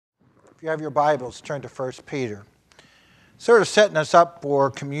If you have your Bibles, turn to 1 Peter. Sort of setting us up for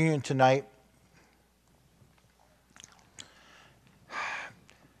communion tonight.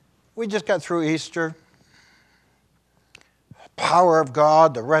 We just got through Easter. Power of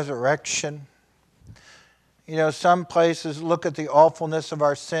God, the resurrection. You know, some places look at the awfulness of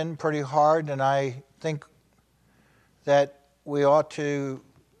our sin pretty hard, and I think that we ought to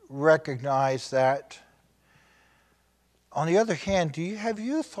recognize that. On the other hand, have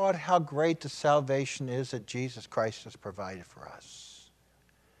you thought how great the salvation is that Jesus Christ has provided for us?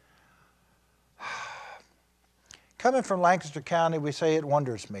 Coming from Lancaster County, we say it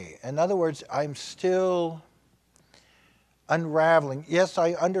wonders me. In other words, I'm still unraveling. Yes,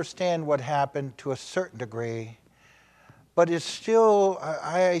 I understand what happened to a certain degree, but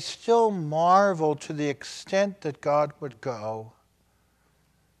I still marvel to the extent that God would go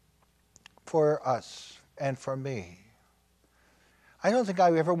for us and for me. I don't think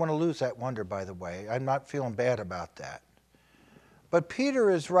I ever want to lose that wonder, by the way. I'm not feeling bad about that. But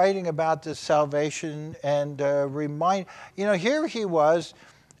Peter is writing about this salvation and here he was.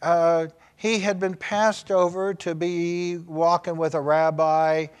 He had been passed over to be walking with a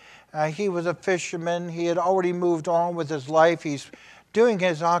rabbi. He was a fisherman. He had already moved on with his life. He's doing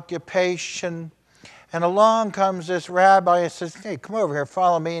his occupation. And along comes this rabbi and says, hey, come over here,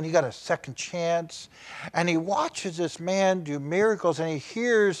 follow me. And he got a second chance. And he watches this man do miracles, and he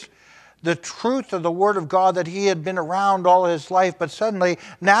hears the truth of the Word of God that he had been around all his life, but suddenly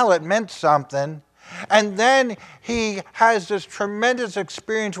now it meant something. And then he has this tremendous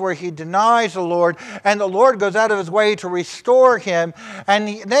experience where he denies the Lord, and the Lord goes out of his way to restore him.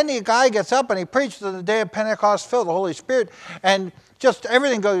 And then the guy gets up and he preaches on the day of Pentecost, filled with the Holy Spirit, and just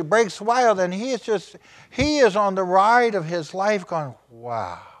everything breaks wild, and he is on the ride of his life going,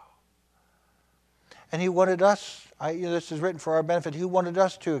 wow. And he wanted us, this is written for our benefit, he wanted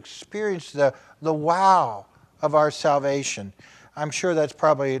us to experience the wow of our salvation. I'm sure that's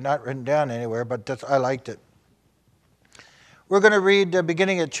probably not written down anywhere, but I liked it. We're going to read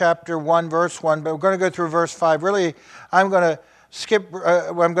beginning at chapter 1, verse 1, but we're going to go through verse 5. Really, I'm going to skip,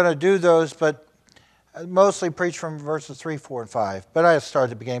 I'm going to do those, but mostly preach from verses 3, 4, and 5. But I start at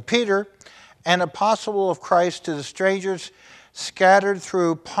the beginning. Peter, an apostle of Christ, to the strangers scattered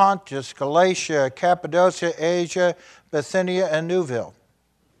through Pontus, Galatia, Cappadocia, Asia, Bithynia, and Newville.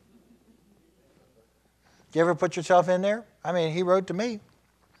 You ever put yourself in there? I mean, he wrote to me.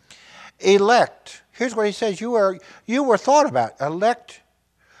 Elect. Here's what he says. You were thought about. Elect.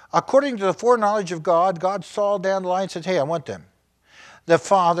 According to the foreknowledge of God, God saw down the line and said, hey, I want them. The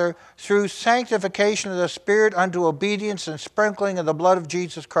Father, through sanctification of the Spirit unto obedience and sprinkling of the blood of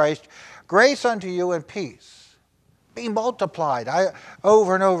Jesus Christ, grace unto you and peace. Be multiplied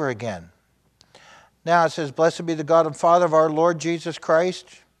over and over again. Now it says, blessed be the God and Father of our Lord Jesus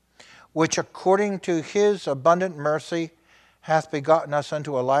Christ, which according to his abundant mercy hath begotten us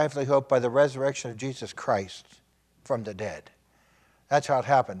unto a lively hope by the resurrection of Jesus Christ from the dead. That's how it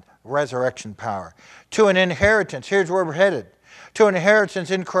happened. Resurrection power. To an inheritance. Here's where we're headed. To an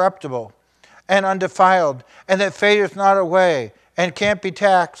inheritance incorruptible and undefiled, and that fadeth not away and can't be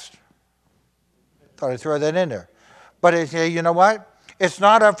taxed. Thought I'd throw that in there. But you know what? It's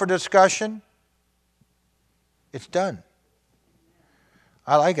not up for discussion. It's done.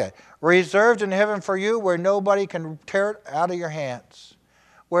 I like it. Reserved in heaven for you, where nobody can tear it out of your hands,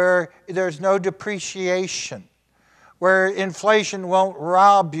 where there's no depreciation, where inflation won't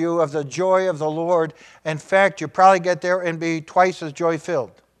rob you of the joy of the Lord. In fact, you probably get there and be twice as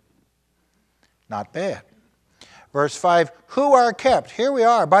joy-filled. Not bad. Verse 5, who are kept, here we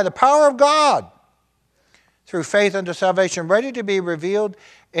are, by the power of God, through faith unto salvation, ready to be revealed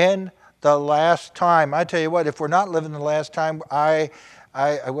in the last time. I tell you what, if we're not living the last time, I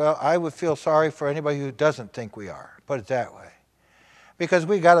would feel sorry for anybody who doesn't think we are. Put it that way. Because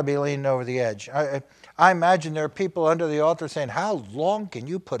we got to be leaning over the edge. I imagine there are people under the altar saying, how long can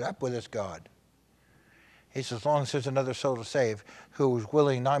you put up with this God? He says, as long as there's another soul to save, who is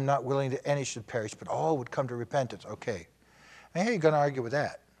willing, I'm not willing that any should perish, but all would come to repentance. Okay. And how are you going to argue with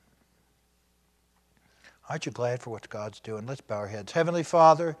that? Aren't you glad for what God's doing? Let's bow our heads. Heavenly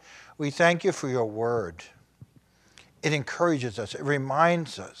Father, we thank you for your word. It encourages us. It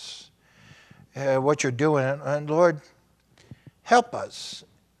reminds us what you're doing. And Lord, help us.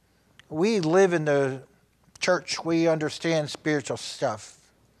 We live in the church. We understand spiritual stuff.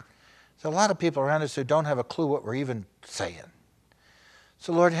 There's a lot of people around us who don't have a clue what we're even saying.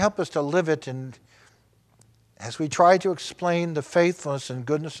 So Lord, help us to live it. And as we try to explain the faithfulness and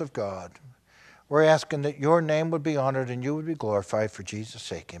goodness of God, we're asking that your name would be honored and you would be glorified for Jesus'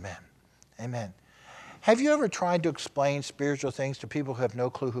 sake. Amen. Amen. Have you ever tried to explain spiritual things to people who have no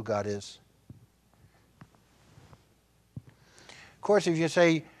clue who God is? Of course, if you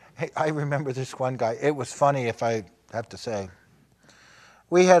say, hey, I remember this one guy. It was funny, if I have to say.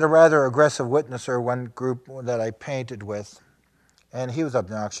 We had a rather aggressive witnesser, one group that I painted with, and he was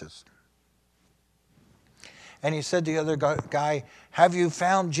obnoxious. And he said to the other guy, have you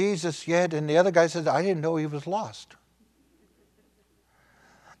found Jesus yet? And the other guy said, I didn't know he was lost.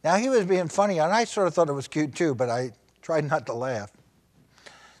 Now, he was being funny, and I sort of thought it was cute too, but I tried not to laugh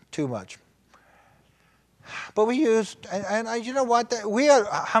too much. But we used, and you know what?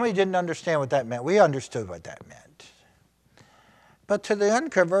 How many didn't understand what that meant? We understood what that meant. But to the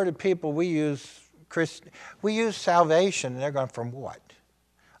unconverted people, we use salvation, and they're going, from what?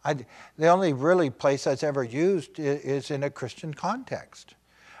 The only really place that's ever used is in a Christian context.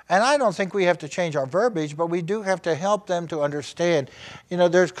 And I don't think we have to change our verbiage, but we do have to help them to understand. You know,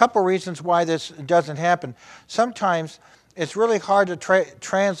 there's a couple reasons why this doesn't happen. Sometimes it's really hard to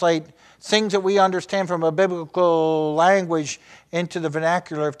translate things that we understand from a biblical language into the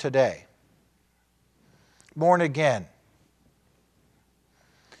vernacular of today. Born again.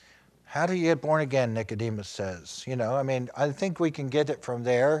 How do you get born again, Nicodemus says. You know, I mean, I think we can get it from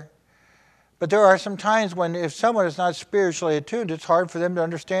there. But there are some times when if someone is not spiritually attuned, it's hard for them to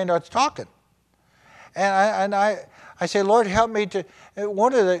understand what's talking. And I say, Lord, help me to...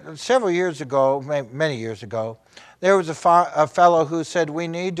 Several years ago, many years ago, there was a fellow who said we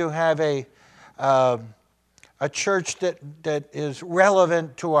need to have a church that is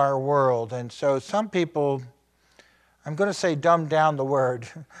relevant to our world. And so some people, I'm going to say dumb down the word.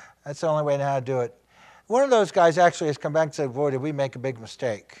 That's the only way I know how to do it. One of those guys actually has come back and said, boy, did we make a big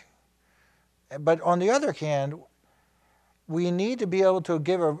mistake. But on the other hand, we need to be able to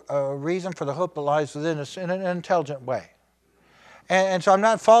give a reason for the hope that lies within us in an intelligent way. And so I'm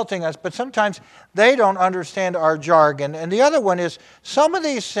not faulting us, but sometimes they don't understand our jargon. And the other one is some of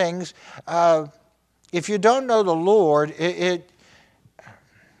these things, if you don't know the Lord,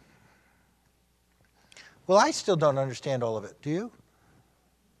 well, I still don't understand all of it. Do you?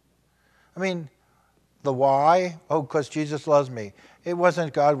 I mean, the why? Oh, because Jesus loves me. It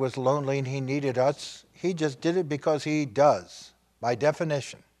wasn't God was lonely and he needed us. He just did it because he does, by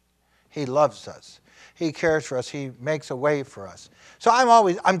definition. He loves us. He cares for us. He makes a way for us. So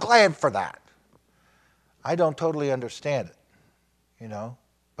I'm glad for that. I don't totally understand it, you know,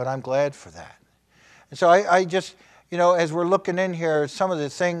 but I'm glad for that. And so I just, you know, as we're looking in here, some of the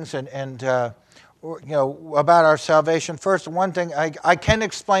things and you know, about our salvation. First, one thing, I can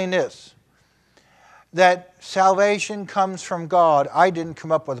explain this. That salvation comes from God. I didn't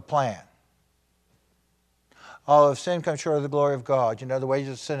come up with a plan. All of sin comes short of the glory of God. You know, the wages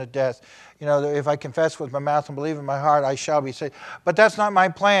of sin is death. You know, if I confess with my mouth and believe in my heart, I shall be saved. But that's not my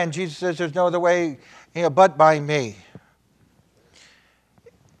plan. Jesus says there's no other way, you know, but by me.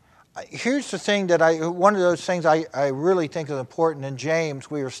 Here's the thing that one of those things I really think is important in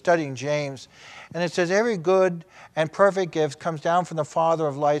James. We were studying James, and it says, every good and perfect gift comes down from the Father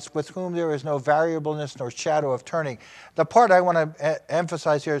of lights, with whom there is no variableness nor shadow of turning. The part I want to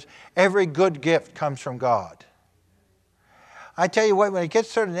emphasize here is every good gift comes from God. I tell you what, when it gets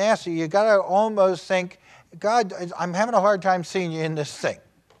sort of nasty, you got to almost think, God, I'm having a hard time seeing you in this thing.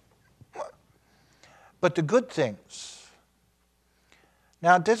 But the good things.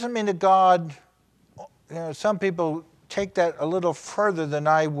 Now, it doesn't mean that God, you know, some people take that a little further than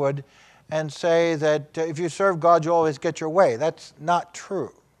I would and say that if you serve God, you always get your way. That's not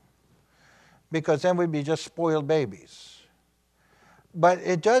true, because then we'd be just spoiled babies. But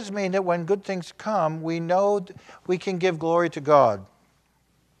it does mean that when good things come, we know we can give glory to God.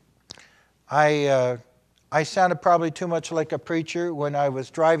 I sounded probably too much like a preacher when I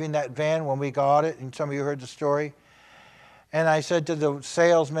was driving that van when we got it, and some of you heard the story. And I said to the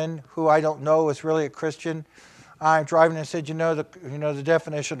salesman, who I don't know is really a Christian, I'm driving and said, you know the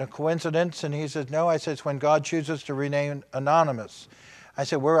definition of coincidence? And he says, no. I said, it's when God chooses to remain anonymous. I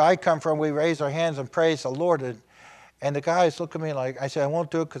said, where I come from, we raise our hands and praise the Lord. And the guys look at me like, I said, I won't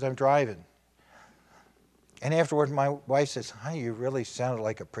do it because I'm driving. And afterwards, my wife says, honey, you really sounded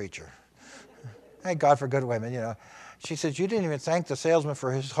like a preacher. Thank God for good women, you know. She says, you didn't even thank the salesman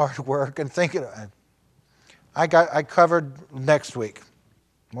for his hard work and thinking. I covered next week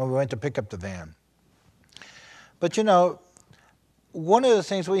when we went to pick up the van. But you know, one of the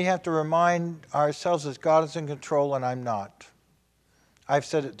things we have to remind ourselves is God is in control and I'm not. I've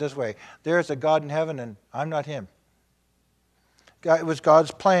said it this way. There is a God in heaven and I'm not him. It was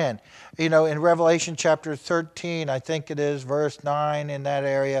God's plan. You know, in Revelation chapter 13, I think it is, verse 9, in that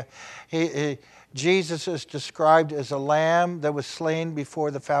area, Jesus is described as a lamb that was slain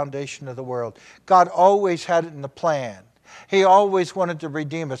before the foundation of the world. God always had it in the plan. He always wanted to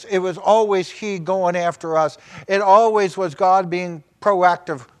redeem us. It was always He going after us. It always was God being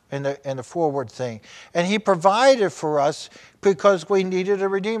proactive in the forward thing. And He provided for us because we needed a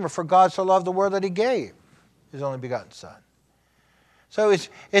Redeemer. For God so loved the world that He gave His only begotten Son. So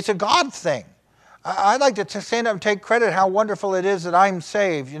it's a God thing. I'd like to stand up and take credit how wonderful it is that I'm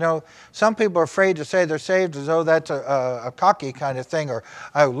saved. You know, some people are afraid to say they're saved as though that's a cocky kind of thing, or,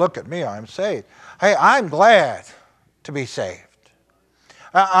 oh, look at me, I'm saved. Hey, I'm glad to be saved.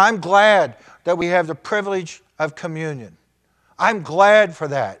 I'm glad that we have the privilege of communion. I'm glad for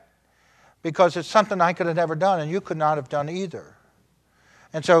that because it's something I could have never done and you could not have done either.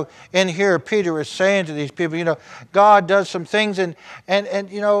 And so in here, Peter is saying to these people, you know, God does some things and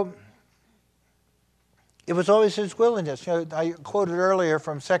you know, it was always His willingness. You know, I quoted earlier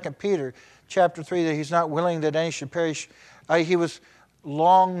from 2 Peter chapter 3 that He's not willing that any should perish. He was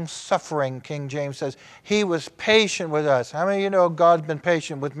long-suffering, King James says. He was patient with us. How many of you know God's been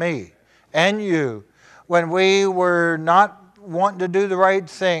patient with me and you when we were not wanting to do the right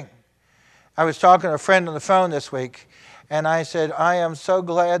thing? I was talking to a friend on the phone this week, and I said, I am so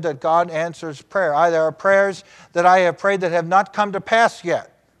glad that God answers prayer. There are prayers that I have prayed that have not come to pass yet.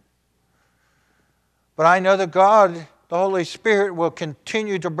 But I know that God, the Holy Spirit, will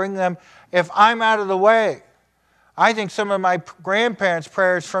continue to bring them if I'm out of the way. I think some of my grandparents'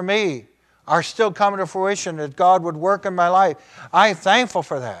 prayers for me are still coming to fruition, that God would work in my life. I'm thankful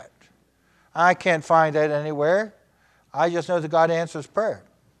for that. I can't find that anywhere. I just know that God answers prayer.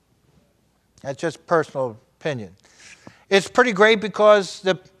 That's just personal opinion. It's pretty great because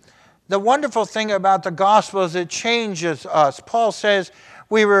the wonderful thing about the gospel is it changes us. Paul says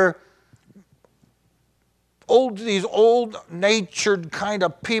we were these old-natured kind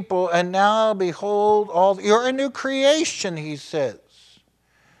of people, and now behold, you're a new creation, he says.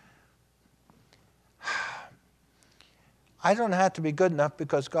 I don't have to be good enough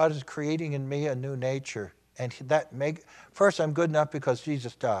because God is creating in me a new nature. And first, I'm good enough because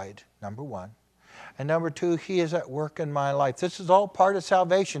Jesus died, number one. And number two, He is at work in my life. This is all part of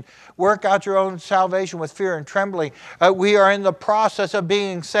salvation. Work out your own salvation with fear and trembling. We are in the process of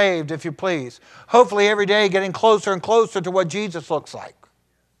being saved, if you please. Hopefully every day getting closer and closer to what Jesus looks like.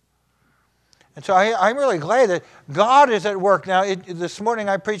 And so I'm really glad that God is at work. Now, this morning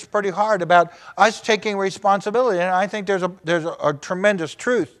I preached pretty hard about us taking responsibility. And I think there's a tremendous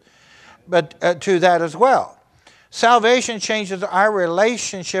truth to that as well. Salvation changes our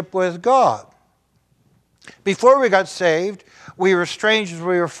relationship with God. Before we got saved, we were strangers,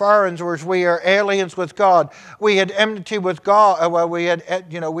 we were foreigners, we are aliens with God. We had enmity with God. Well,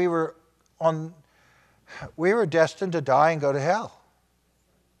 we were destined to die and go to hell.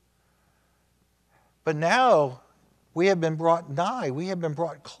 But now we have been brought nigh. We have been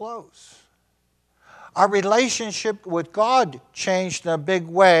brought close. Our relationship with God changed in a big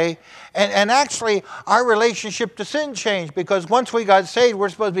way. And actually, our relationship to sin changed because once we got saved, we're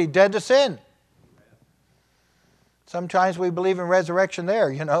supposed to be dead to sin. Sometimes we believe in resurrection there,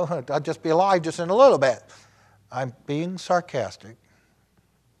 you know. I'll just be alive just in a little bit. I'm being sarcastic.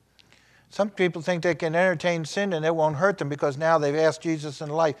 Some people think they can entertain sin and it won't hurt them because now they've asked Jesus in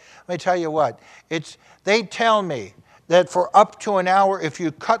life. Let me tell you what. They tell me that for up to an hour, if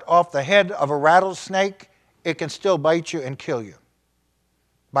you cut off the head of a rattlesnake, it can still bite you and kill you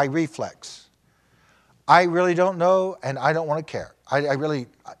by reflex. I really don't know, and I don't want to care.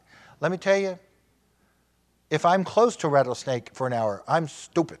 Let me tell you, if I'm close to a rattlesnake for an hour, I'm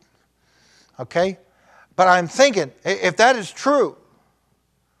stupid, okay? But I'm thinking, if that is true,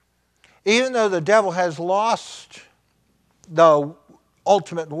 even though the devil has lost the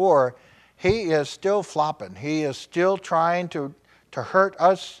ultimate war, he is still flopping. He is still trying to hurt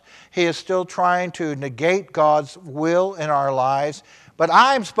us. He is still trying to negate God's will in our lives. But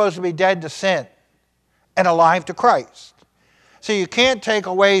I'm supposed to be dead to sin and alive to Christ. So you can't take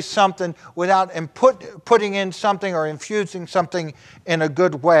away something without putting in something or infusing something in a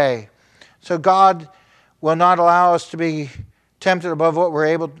good way. So God will not allow us to be tempted above what we're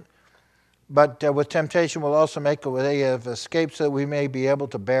able to, but with temptation will also make a way of escape so that we may be able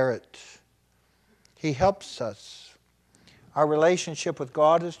to bear it. He helps us. Our relationship with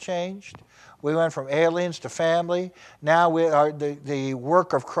God has changed. We went from aliens to family. Now we are the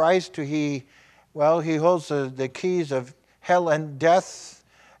work of Christ. He holds the keys of hell and death,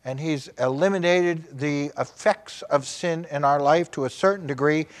 and He's eliminated the effects of sin in our life to a certain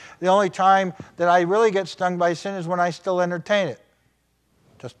degree. The only time that I really get stung by sin is when I still entertain it.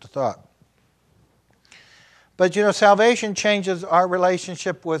 Just a thought. But salvation changes our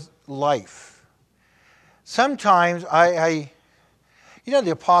relationship with life. Sometimes the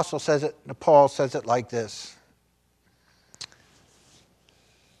apostle says it, Paul says it like this.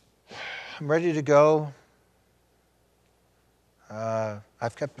 I'm ready to go.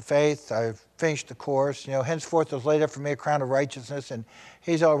 I've kept the faith. I've finished the course. Henceforth is laid up for me a crown of righteousness, and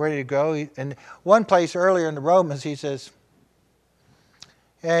he's all ready to go. In one place earlier in the Romans, he says,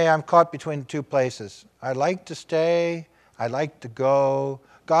 hey, I'm caught between two places. I like to stay. I like to go.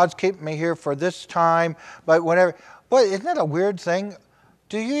 God's keeping me here for this time, but whenever. Boy, isn't that a weird thing?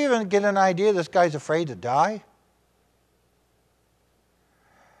 Do you even get an idea this guy's afraid to die?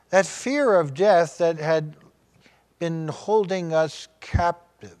 That fear of death that had been holding us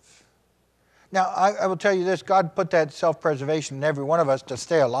captive. Now, I will tell you this, God put that self-preservation in every one of us to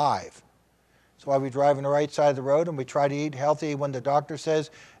stay alive. That's why we drive on the right side of the road and we try to eat healthy when the doctor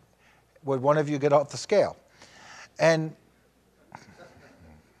says, would one of you get off the scale? And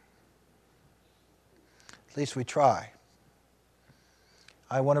at least we try.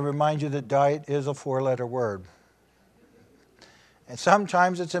 I want to remind you that diet is a 4-letter word. And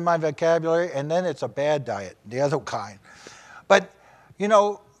sometimes it's in my vocabulary, and then it's a bad diet, the other kind. But,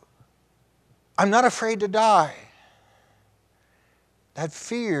 I'm not afraid to die. That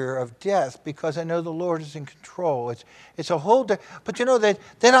fear of death, because I know the Lord is in control. It's a whole day. But that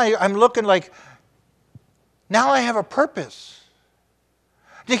then I'm looking like, now I have a purpose.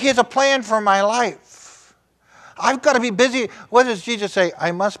 He has a plan for my life. I've got to be busy. What does Jesus say?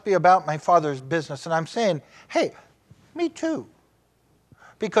 I must be about my Father's business. And I'm saying, hey, me too.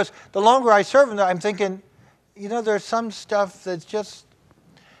 Because the longer I serve him, I'm thinking, there's some stuff that's just,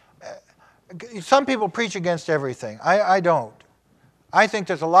 some people preach against everything. I don't. I think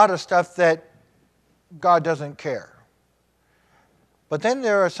there's a lot of stuff that God doesn't care. But then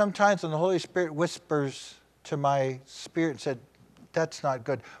there are some times when the Holy Spirit whispers to my spirit and said, that's not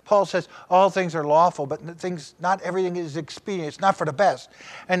good. Paul says all things are lawful, but not everything is expedient. It's not for the best.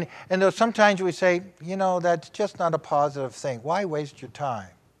 And though sometimes we say, that's just not a positive thing. Why waste your time?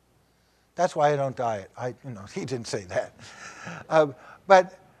 That's why I don't diet. He didn't say that.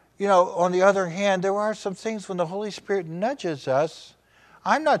 But on the other hand, there are some things when the Holy Spirit nudges us.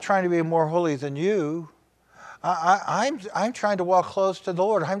 I'm not trying to be more holy than you. I'm trying to walk close to the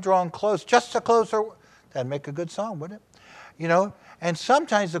Lord. I'm drawing close, just a closer. That'd make a good song, wouldn't it? And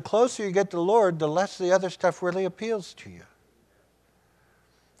sometimes the closer you get to the Lord, the less the other stuff really appeals to you.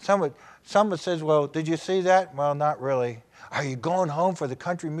 Someone says, well, did you see that? Well, not really. Are you going home for the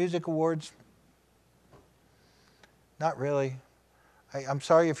Country Music Awards? Not really. I'm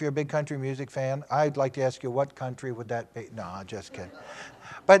sorry if you're a big country music fan. I'd like to ask you, what country would that be? No, I'm just kidding.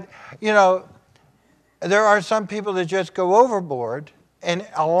 But, there are some people that just go overboard in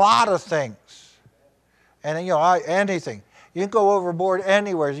a lot of things. And, anything. You can go overboard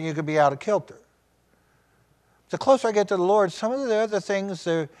anywhere and you can be out of kilter. The closer I get to the Lord, some of the other things,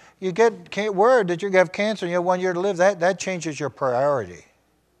 you get word that you have cancer and you have 1 year to live, that changes your priority.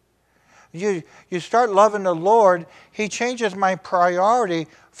 You start loving the Lord, he changes my priority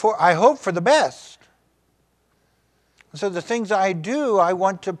for, I hope, for the best. So the things I do, I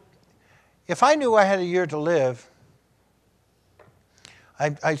want to, if I knew I had a year to live,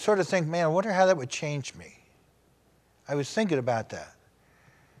 I sort of think, man, I wonder how that would change me. I was thinking about that.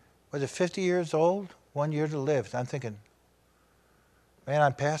 Was it 50 years old? 1 year to live. And I'm thinking, man,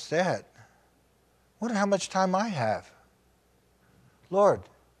 I'm past that. Wonder how much time I have. Lord,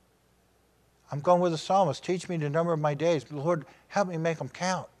 I'm going with the psalmist. Teach me the number of my days. Lord, help me make them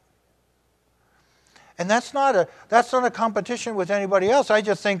count. And that's not a competition with anybody else. I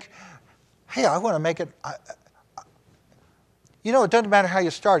just think, hey, I want to make it. It doesn't matter how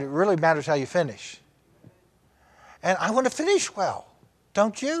you start. It really matters how you finish. And I want to finish well.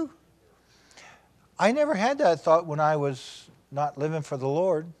 Don't you? I never had that thought when I was not living for the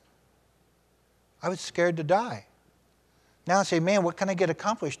Lord. I was scared to die. Now I say, man, what can I get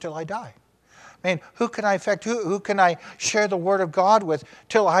accomplished till I die? Man, who can I affect? Who can I share the Word of God with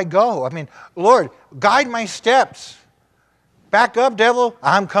till I go? I mean, Lord, guide my steps. Back up, devil.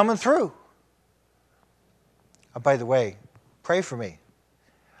 I'm coming through. Oh, by the way, pray for me.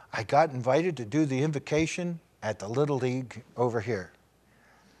 I got invited to do the invocation at the Little League over here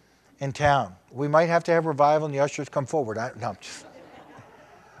in town. We might have to have revival and the ushers come forward.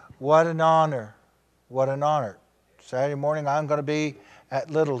 What an honor. What an honor. Saturday morning I'm going to be at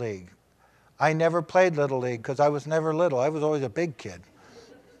Little League. I never played Little League because I was never little. I was always a big kid.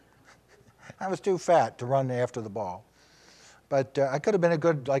 I was too fat to run after the ball. But I could have been a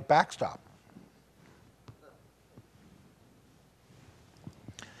good backstop.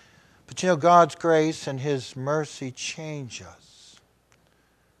 But you know, God's grace and His mercy change us.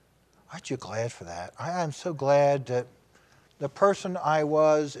 Aren't you glad for that? I'm so glad that the person I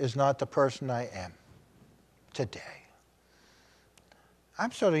was is not the person I am today.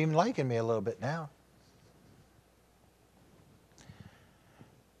 I'm sort of even liking me a little bit now.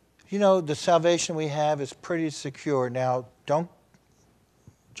 You know, the salvation we have is pretty secure. Now, don't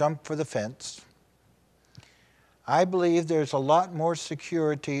jump for the fence. I believe there's a lot more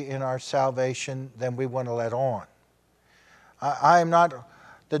security in our salvation than we want to let on. I'm not,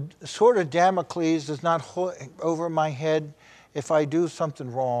 the sword of Damocles is not over my head if I do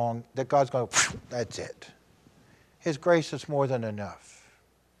something wrong, that God's going, that's it. His grace is more than enough.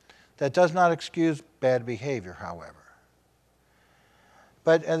 That does not excuse bad behavior, however.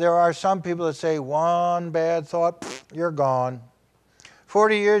 But there are some people that say, one bad thought, you're gone.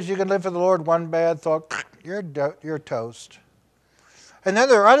 40 years you can live for the Lord, one bad thought, you're toast. And then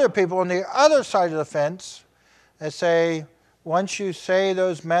there are other people on the other side of the fence that say, once you say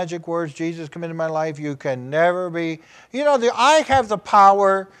those magic words, Jesus come into my life, you can never be. You know, I have the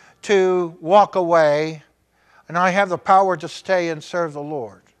power to walk away, and I have the power to stay and serve the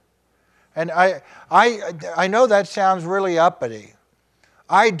Lord. And I know that sounds really uppity.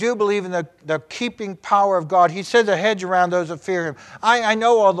 I do believe in the keeping power of God. He said the hedge around those that fear Him. I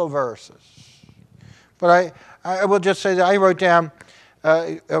know all the verses. But I will just say that I wrote down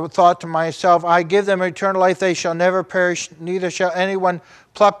a thought to myself, I give them eternal life, they shall never perish, neither shall anyone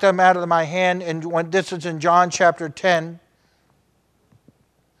pluck them out of my hand. And this is in John chapter 10,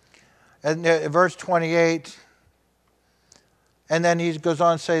 and verse 28. And then he goes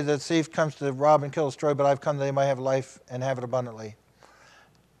on to say, the thief comes to rob and kill and destroy, but I've come that they might have life and have it abundantly.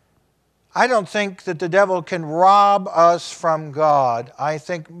 I don't think that the devil can rob us from God. I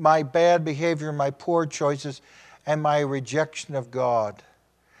think my bad behavior, my poor choices, and my rejection of God.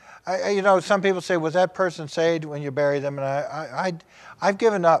 You know, some people say, was that person saved when you bury them? And I've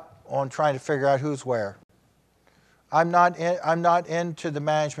given up on trying to figure out who's where. I'm not into the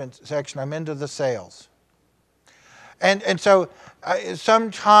management section. I'm into the sales. And so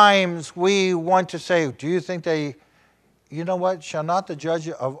sometimes we want to say, do you think they... You know what? Shall not the judge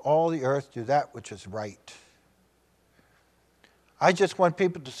of all the earth do that which is right? I just want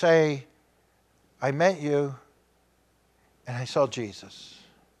people to say, I met you and I saw Jesus.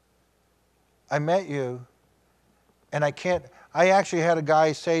 I met you and I actually had a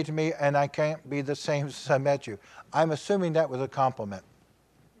guy say to me, and I can't be the same as I met you. I'm assuming that was a compliment.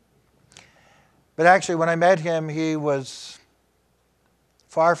 But actually when I met him, he was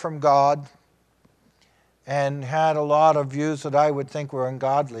far from God and had a lot of views that I would think were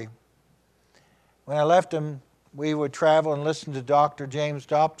ungodly. When I left him, we would travel and listen to Dr. James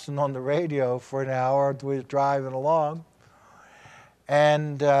Dobson on the radio for an hour as we were driving along.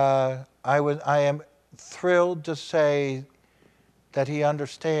 And I am thrilled to say that he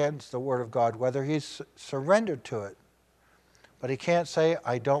understands the Word of God, whether he's surrendered to it. But he can't say,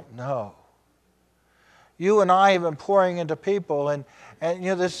 I don't know. You and I have been pouring into people, and you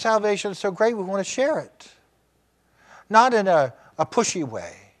know, this salvation is so great, we want to share it. Not in a pushy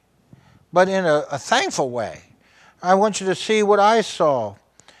way, but in a thankful way. I want you to see what I saw.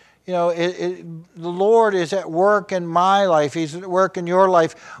 You know, the Lord is at work in my life. He's at work in your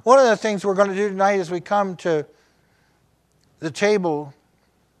life. One of the things we're going to do tonight as we come to the table,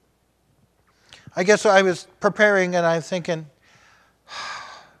 I guess I was preparing and I'm thinking,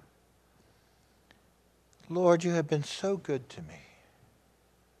 Lord, you have been so good to me.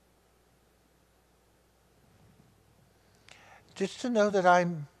 Just to know that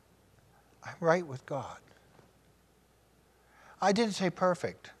I'm right with God. I didn't say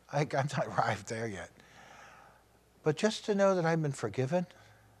perfect. I'm not arrived there yet. But just to know that I've been forgiven.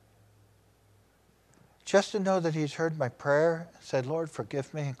 Just to know that He's heard my prayer, said, Lord,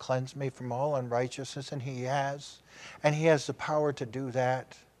 forgive me and cleanse me from all unrighteousness, and He has. And He has the power to do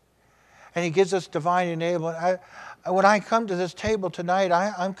that. And He gives us divine enablement. When I come to this table tonight,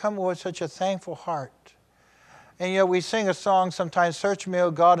 I'm coming with such a thankful heart. And you know, we sing a song sometimes, search me, O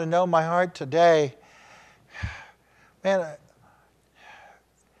God, and know my heart today. Man,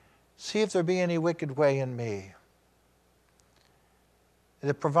 see if there be any wicked way in me.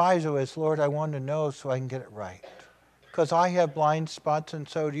 The proviso is, Lord, I want to know so I can get it right. Because I have blind spots and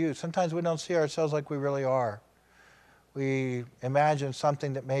so do you. Sometimes we don't see ourselves like we really are. We imagine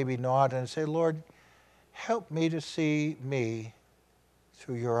something that may be not and say, Lord, help me to see me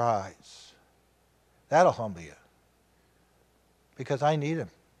through your eyes. That'll humble you. Because I need Him.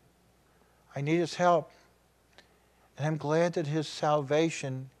 I need His help. And I'm glad that His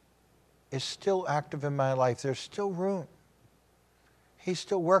salvation is still active in my life. There's still room. He's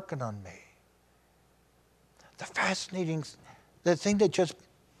still working on me. The thing that just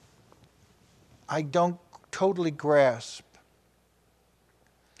I don't totally grasp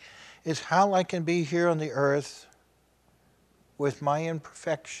is how I can be here on the earth with my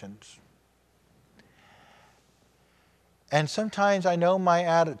imperfections. And sometimes I know my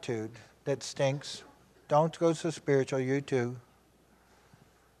attitude that stinks. Don't go so spiritual, you too.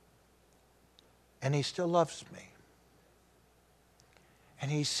 And He still loves me. And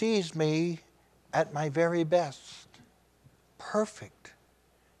He sees me at my very best, perfect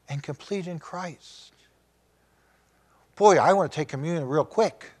and complete in Christ. Boy, I want to take communion real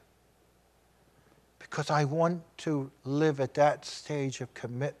quick because I want to live at that stage of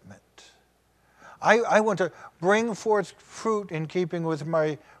commitment. I want to bring forth fruit in keeping with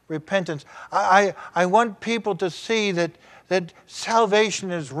my repentance. I want people to see that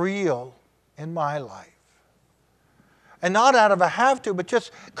salvation is real in my life. And not out of a have to, but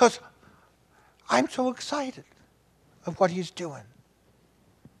just because I'm so excited of what He's doing.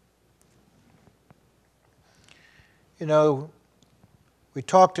 You know, we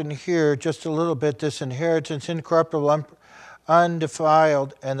talked in here just a little bit, this inheritance, incorruptible,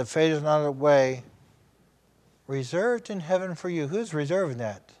 undefiled, and the fate is not away, reserved in heaven for you. Who's reserving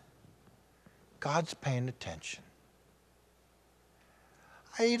that? God's paying attention.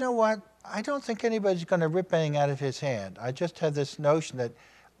 You know what? I don't think anybody's going to rip anything out of His hand. I just have this notion that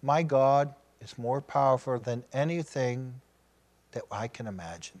my God is more powerful than anything that I can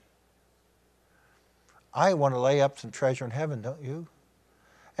imagine. I want to lay up some treasure in heaven, don't you?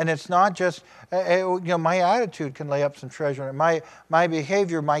 And it's not just, my attitude can lay up some treasure. My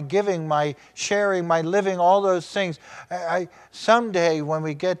behavior, my giving, my sharing, my living, all those things. Someday when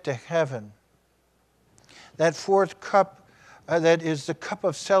we get to heaven, that fourth cup, that is the cup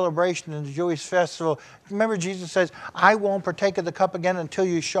of celebration in the Jewish festival. Remember, Jesus says, I won't partake of the cup again until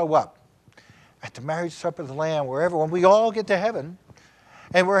you show up. At the marriage supper of the Lamb, wherever, when we all get to heaven,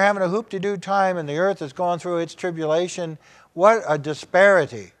 and we're having a hoop-de-doo time, and the earth is going through its tribulation, what a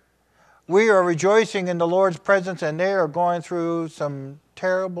disparity. We are rejoicing in the Lord's presence, and they are going through some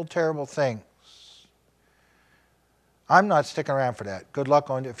terrible, terrible things. I'm not sticking around for that. Good luck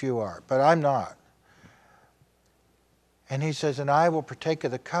on it if you are, but I'm not. And He says, and I will partake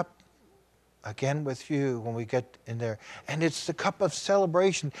of the cup again with you when we get in there. And it's the cup of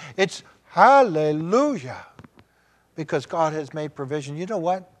celebration. It's hallelujah, because God has made provision. You know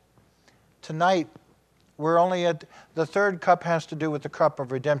what? Tonight, we're only at, the third cup has to do with the cup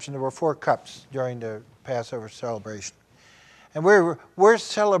of redemption. There were 4 cups during the Passover celebration. And we're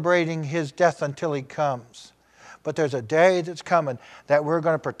celebrating His death until He comes. But there's a day that's coming that we're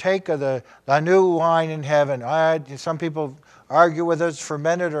going to partake of the new wine in heaven. Some people argue whether it's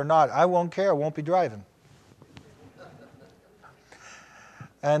fermented or not. I won't care. I won't be driving.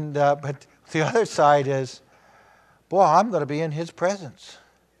 And but the other side is, boy, I'm going to be in His presence.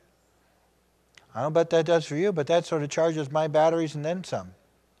 I don't know what that does for you, but that sort of charges my batteries and then some.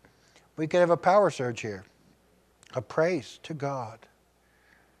 We could have a power surge here, a praise to God.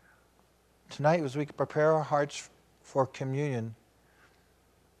 Tonight, as we prepare our hearts for communion,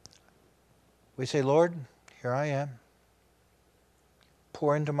 we say, Lord, here I am.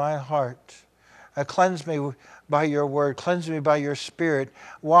 Pour into my heart. Cleanse me by your word. Cleanse me by your Spirit.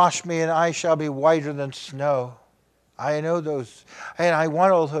 Wash me and I shall be whiter than snow. I know those, and I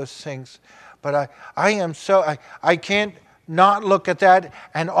want all those things. But I can't not look at that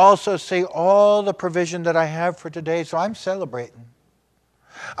and also see all the provision that I have for today. So I'm celebrating.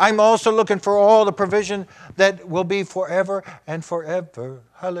 I'm also looking for all the provision that will be forever and forever.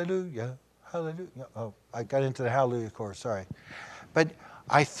 Hallelujah. Hallelujah. Oh, I got into the hallelujah chorus, sorry. But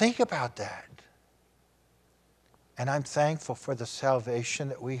I think about that. And I'm thankful for the salvation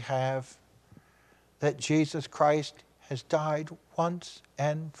that we have, that Jesus Christ has died once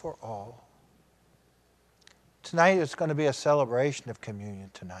and for all. Tonight is going to be a celebration of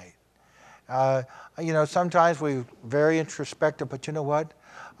communion tonight. Sometimes we're very introspective, but you know what?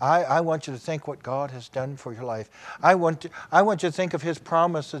 I want you to think what God has done for your life. I want you to think of His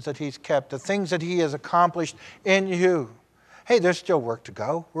promises that He's kept, the things that He has accomplished in you. Hey, there's still work to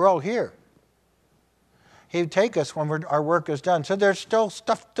go. We're all here. He'd take us when our work is done. So there's still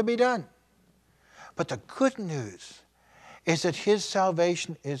stuff to be done. But the good news is that His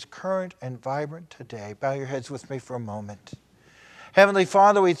salvation is current and vibrant today. Bow your heads with me for a moment. Heavenly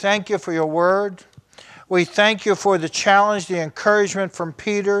Father, we thank You for Your word. We thank You for the challenge, the encouragement from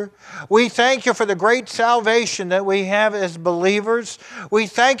Peter. We thank You for the great salvation that we have as believers. We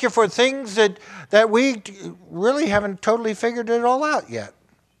thank You for things that we really haven't totally figured it all out yet.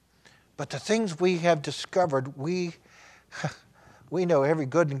 But the things we have discovered, we we know every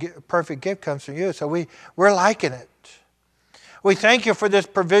good and perfect gift comes from you, so we're liking it. We thank you for this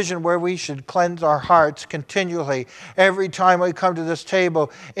provision where we should cleanse our hearts continually. Every time we come to this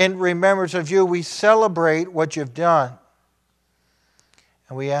table in remembrance of you, we celebrate what you've done.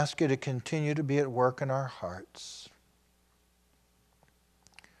 And we ask you to continue to be at work in our hearts.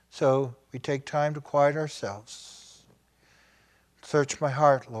 So we take time to quiet ourselves. Search my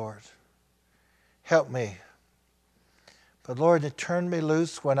heart, Lord. Help me. But Lord, turn me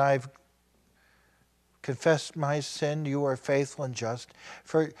loose when I've confessed my sin. You are faithful and just.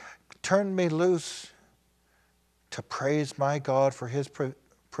 Turn me loose to praise my God for his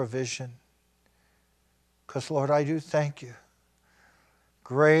provision. Because, Lord, I do thank you.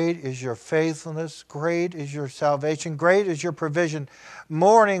 Great is your faithfulness. Great is your salvation. Great is your provision.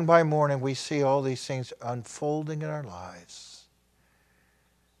 Morning by morning, we see all these things unfolding in our lives.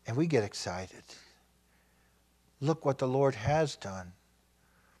 And we get excited. Look what the Lord has done.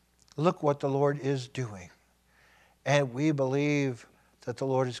 Look what the Lord is doing. And we believe that the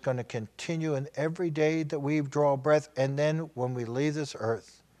Lord is going to continue in every day that we draw breath. And then when we leave this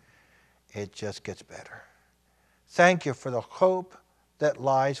earth, it just gets better. Thank you for the hope that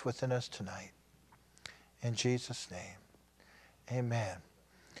lies within us tonight. In Jesus' name, amen.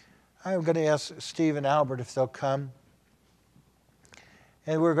 I'm going to ask Steve and Albert if they'll come.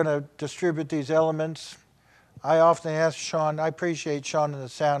 And we're going to distribute these elements. I often ask Sean, I appreciate Sean in the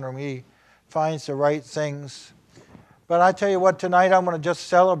sound room. He finds the right things. But I tell you what, tonight I'm going to just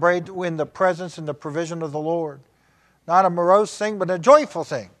celebrate in the presence and the provision of the Lord. Not a morose thing, but a joyful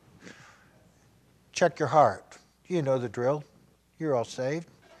thing. Check your heart. You know the drill. You're all saved.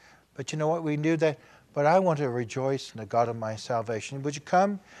 But you know what? We knew that. But I want to rejoice in the God of my salvation. Would you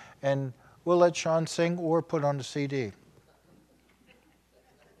come and we'll let Sean sing or put on the CD.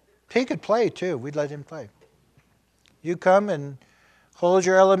 He could play too. We'd let him play. You come and hold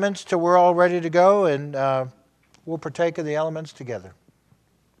your elements till we're all ready to go, and we'll partake of the elements together.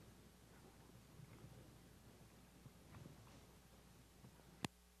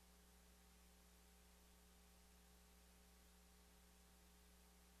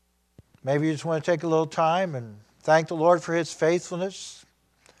 Maybe you just want to take a little time and thank the Lord for his faithfulness.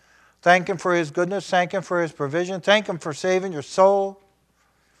 Thank him for his goodness. Thank him for his provision. Thank him for saving your soul.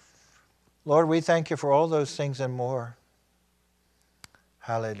 Lord, we thank you for all those things and more.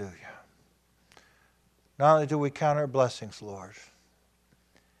 Hallelujah. Not only do we count our blessings, Lord,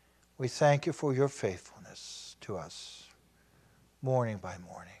 we thank you for your faithfulness to us morning by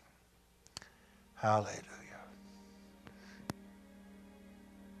morning. Hallelujah.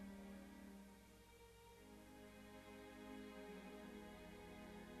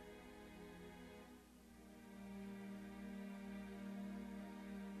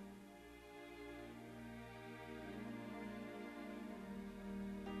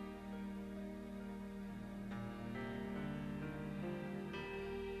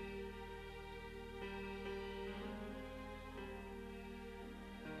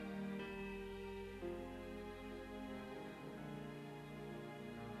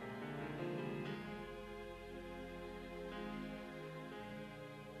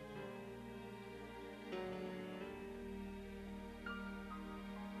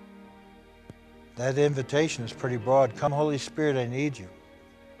 That invitation is pretty broad. Come, Holy Spirit, I need you.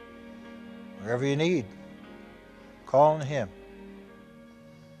 Wherever you need, call on him.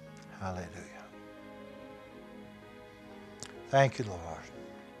 Hallelujah. Thank you, Lord.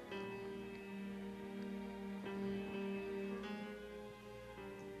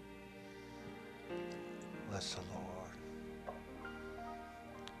 Bless the Lord.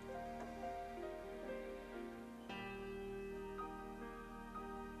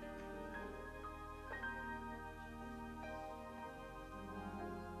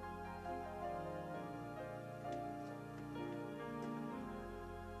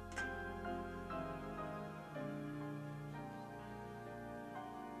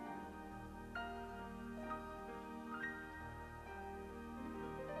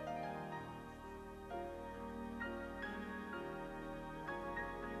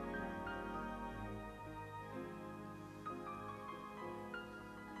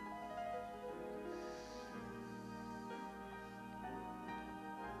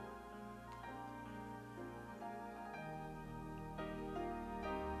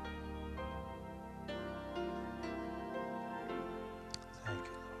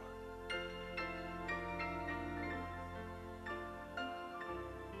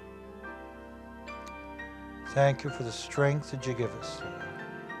 Thank you for the strength that you give us, Lord.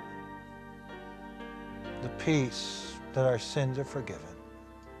 The peace that our sins are forgiven.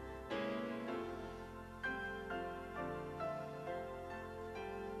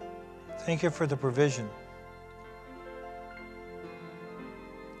 Thank you for the provision.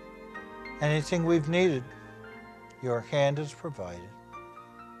 Anything we've needed, your hand has provided.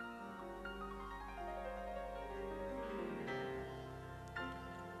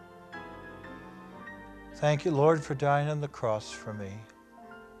 Thank you, Lord, for dying on the cross for me.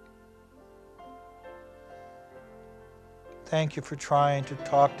 Thank you for trying to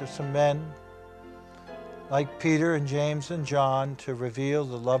talk to some men like Peter and James and John to reveal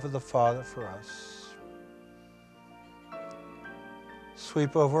the love of the Father for us.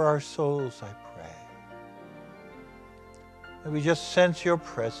 Sweep over our souls, I pray. May we just sense your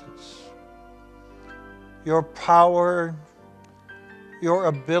presence, your power, your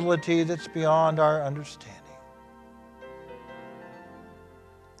ability that's beyond our understanding.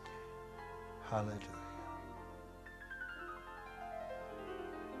 Hallelujah.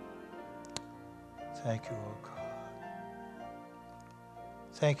 Thank you, oh God.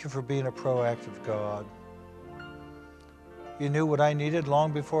 Thank you for being a proactive God. You knew what I needed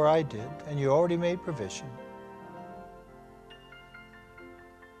long before I did, and you already made provision.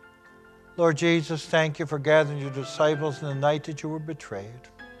 Lord Jesus, thank you for gathering your disciples in the night that you were betrayed.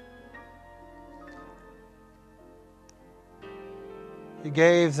 You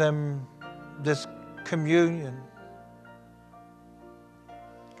gave them this communion.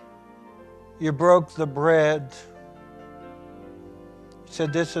 You broke the bread. You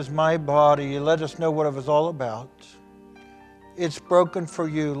said, this is my body. You let us know what it was all about. It's broken for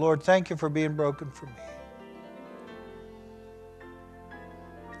you. Lord, thank you for being broken for me.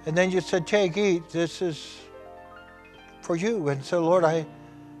 And then you said, take, eat. This is for you. And so, Lord, I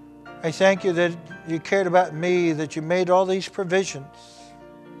thank you that you cared about me, that you made all these provisions.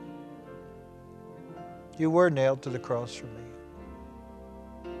 You were nailed to the cross for me.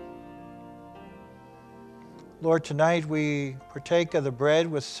 Lord, tonight we partake of the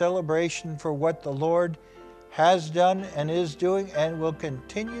bread with celebration for what the Lord has done and is doing and will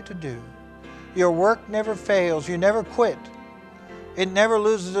continue to do. Your work never fails. You never quit. It never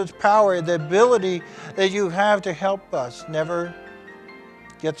loses its power. The ability that you have to help us never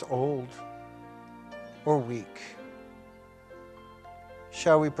gets old or weak.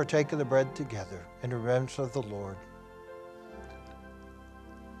 Shall we partake of the bread together in remembrance of the Lord?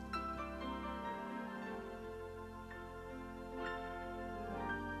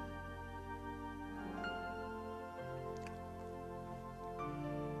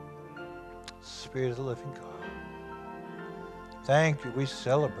 Spirit of the living God, thank you. We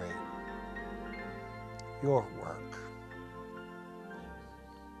celebrate your work.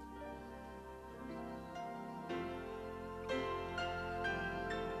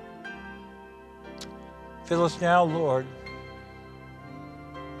 Fill us now, Lord,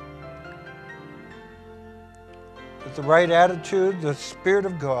 with the right attitude, the Spirit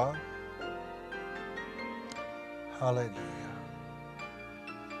of God. Hallelujah.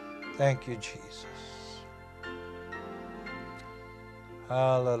 Thank you, Jesus.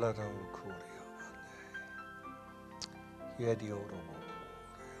 Hallelujah.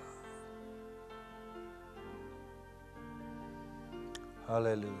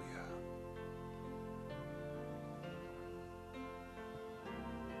 Hallelujah.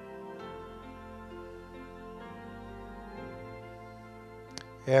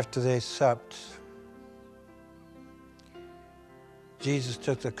 After they supped, Jesus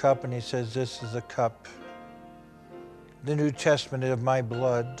took the cup and he says, this is the cup, the New Testament of my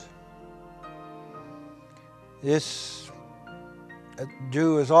blood. This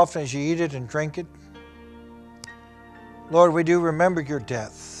do as often as you eat it and drink it. Lord, we do remember your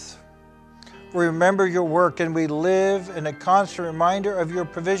death. We remember your work, and we live in a constant reminder of your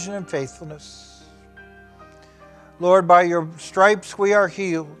provision and faithfulness. Lord, by your stripes we are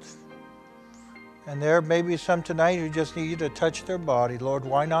healed. And there may be some tonight who just need you to touch their body. Lord,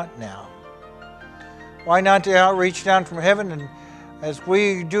 why not now? Why not to outreach down from heaven, and as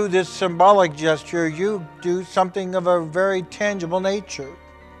we do this symbolic gesture, you do something of a very tangible nature.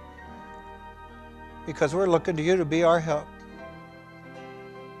 Because we're looking to you to be our help.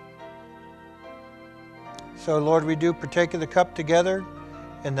 So, Lord, we do partake of the cup together.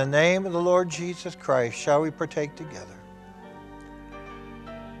 In the name of the Lord Jesus Christ, shall we partake together?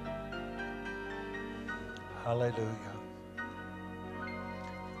 Hallelujah.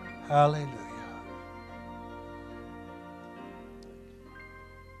 Hallelujah.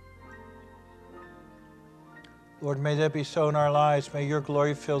 Lord, may that be so in our lives. May your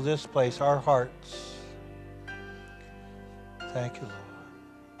glory fill this place, our hearts. Thank you, Lord.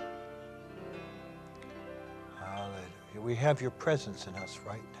 Hallelujah. We have your presence in us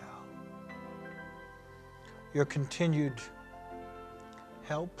right now. Your continued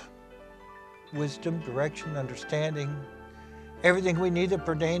help, wisdom, direction, understanding, everything we need that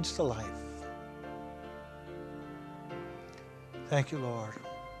pertains to life. Thank you, Lord.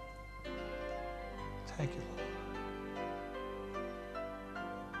 Thank you, Lord.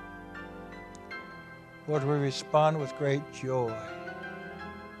 Lord, we respond with great joy.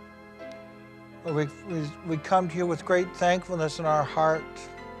 Lord, we come to you with great thankfulness in our heart.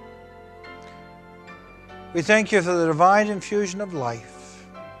 We thank you for the divine infusion of life.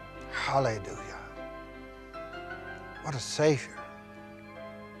 Hallelujah. What a Savior.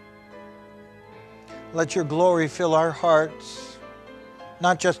 Let your glory fill our hearts,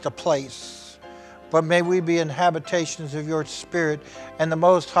 not just a place, but may we be inhabitations of your Spirit, and the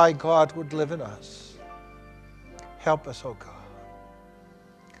Most High God would live in us. Help us, O God.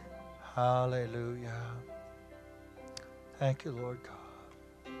 Hallelujah. Thank you, Lord God.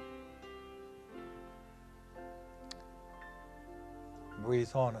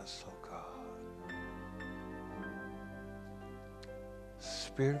 Breathe on us, O God.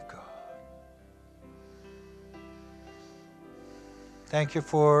 Spirit of God. Thank you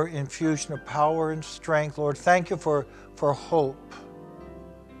for infusion of power and strength, Lord. Thank you for hope.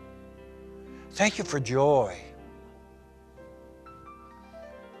 Thank you for joy.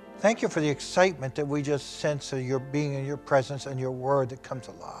 Thank you for the excitement that we just sense of your being in your presence and your word that comes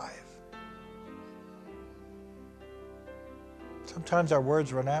alive. Sometimes our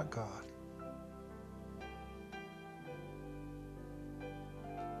words run out, God.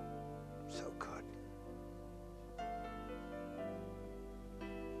 So good.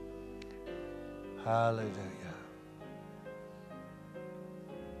 Hallelujah.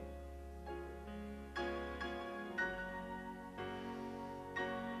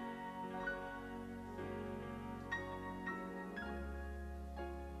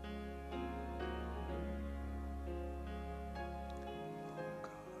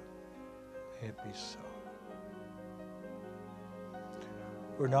 It be so.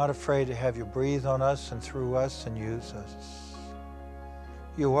 We're not afraid to have you breathe on us and through us and use us.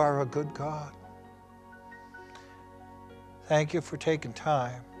 You are a good God. Thank you for taking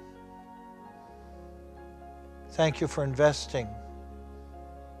time. Thank you for investing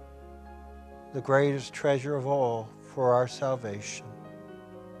the greatest treasure of all for our salvation.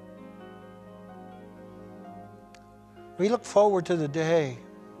 We look forward to the day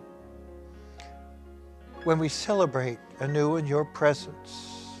when we celebrate anew in your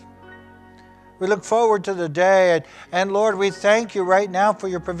presence. We look forward to the day, and Lord, we thank you right now for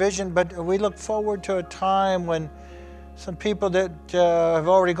your provision, but we look forward to a time when some people that have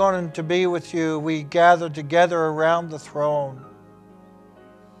already gone in to be with you, we gather together around the throne.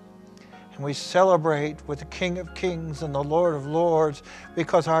 And we celebrate with the King of Kings and the Lord of Lords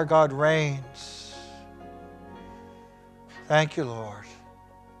because our God reigns. Thank you, Lord.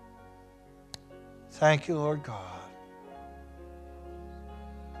 Thank you, Lord God.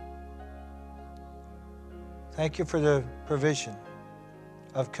 Thank you for the provision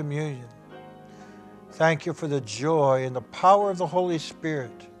of communion. Thank you for the joy and the power of the Holy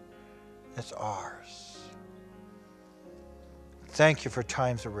Spirit that's ours. Thank you for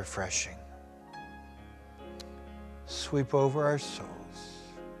times of refreshing. Sweep over our souls.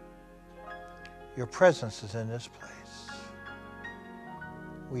 Your presence is in this place.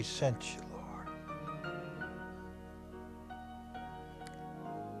 We sent you, Lord.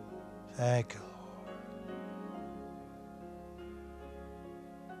 Thank you, Lord.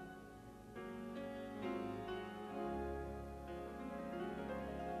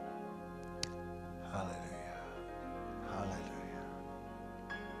 Hallelujah. Hallelujah.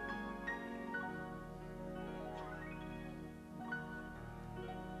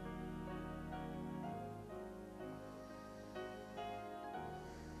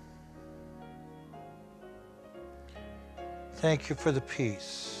 Thank you for the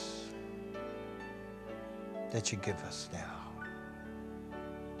peace that you give us now.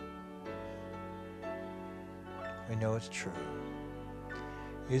 We know it's true.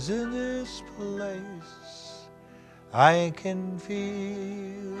 Is in this place I can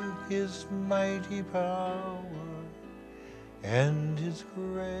feel his mighty power and his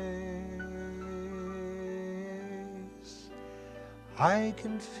grace. I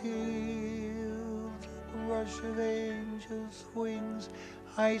can feel the rush of angels' wings.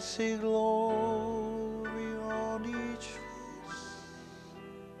 I see glory on each face.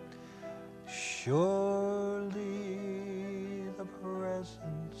 Surely the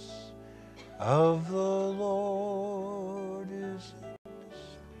presence of the Lord is in this place.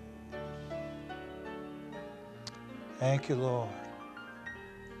 Thank you, Lord.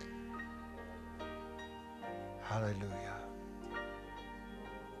 Hallelujah.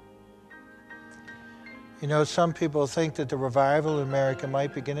 You know, some people think that the revival in America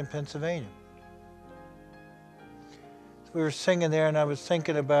might begin in Pennsylvania. We were singing there, and I was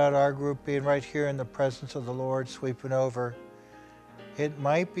thinking about our group being right here in the presence of the Lord, sweeping over. It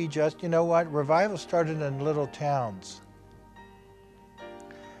might be just, you know what, revival started in little towns,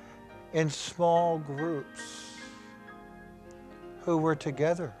 in small groups who were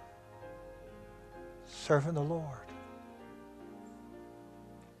together, serving the Lord.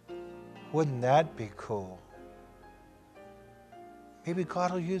 Wouldn't that be cool? Maybe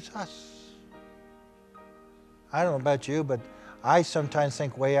God will use us. I don't know about you, but I sometimes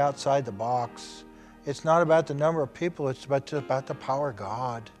think way outside the box. It's not about the number of people, it's about the power of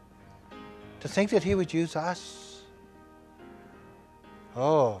God. To think that He would use us.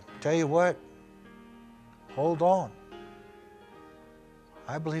 Oh, tell you what, hold on.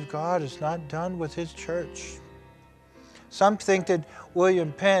 I believe God is not done with His church. Some think that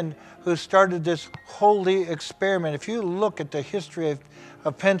William Penn, who started this holy experiment, if you look at the history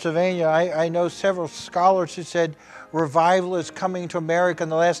of Pennsylvania, I know several scholars who said revival is coming to America in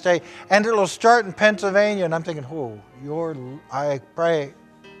the last day, and it'll start in Pennsylvania. And I'm thinking, oh, I pray.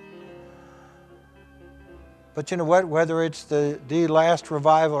 But you know what? Whether it's the last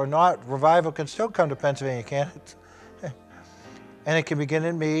revival or not, revival can still come to Pennsylvania, can't it? And it can begin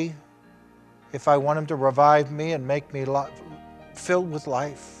in me if I want Him to revive me and make me filled with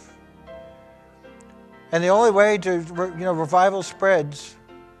life. And the only way to, revival spreads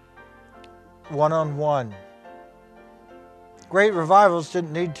one-on-one. Great revivals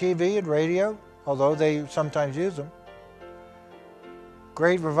didn't need TV and radio, although they sometimes use them.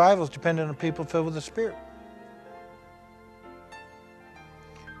 Great revivals depended on people filled with the Spirit.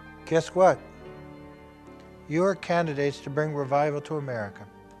 Guess what? You are candidates to bring revival to America.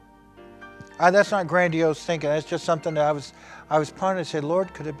 That's not grandiose thinking. That's just something that I was pondering and said,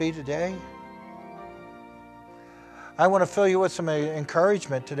 Lord, could it be today? I want to fill you with some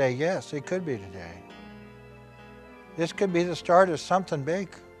encouragement today. Yes, it could be today. This could be the start of something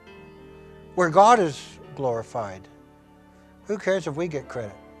big, where God is glorified. Who cares if we get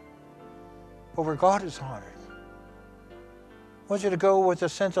credit? But where God is honored. I want you to go with a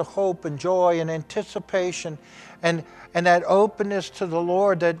sense of hope and joy and anticipation and that openness to the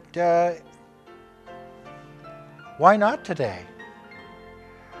Lord that why not today?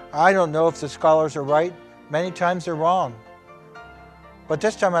 I don't know if the scholars are right. Many times they're wrong. But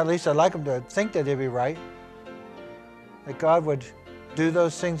this time at least I'd like them to think that they'd be right. That God would do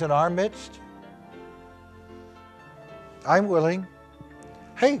those things in our midst. I'm willing.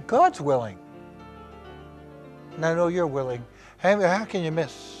 Hey, God's willing. And I know you're willing. How can you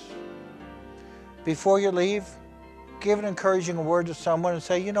miss? Before you leave, give an encouraging word to someone and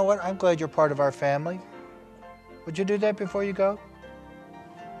say, you know what, I'm glad you're part of our family. Would you do that before you go?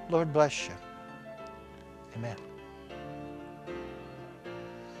 Lord bless you. Amen.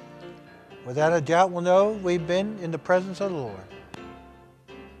 Without a doubt, we'll know we've been in the presence of the Lord.